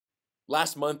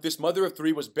Last month, this mother of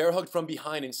 3 was bear hugged from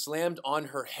behind and slammed on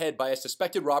her head by a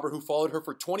suspected robber who followed her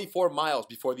for 24 miles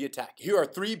before the attack. Here are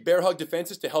 3 bear hug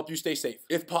defenses to help you stay safe.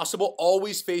 If possible,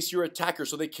 always face your attacker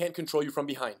so they can't control you from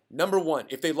behind. Number 1,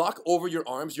 if they lock over your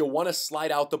arms, you'll want to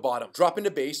slide out the bottom. Drop into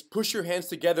base, push your hands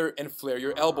together, and flare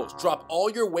your elbows. Drop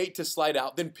all your weight to slide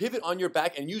out, then pivot on your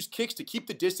back and use kicks to keep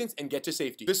the distance and get to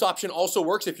safety. This option also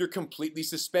works if you're completely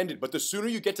suspended, but the sooner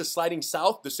you get to sliding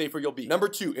south, the safer you'll be. Number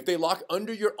 2, if they lock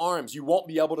under your arms, you won't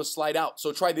be able to slide out,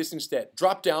 so try this instead.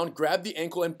 Drop down, grab the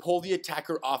ankle, and pull the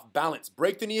attacker off balance.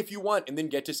 Break the knee if you want, and then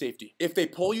get to safety. If they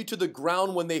pull you to the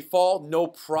ground when they fall, no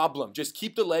problem. Just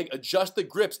keep the leg, adjust the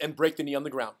grips, and break the knee on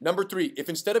the ground. Number 3, if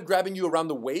instead of grabbing you around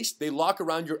the waist, they lock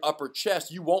around your upper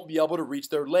chest, you won't be able to reach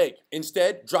their leg.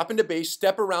 Instead, drop into base,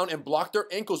 step around, and block their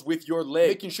ankles with your leg,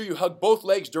 making sure you hug both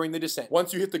legs during the descent.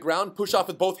 Once you hit the ground, push off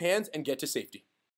with both hands and get to safety.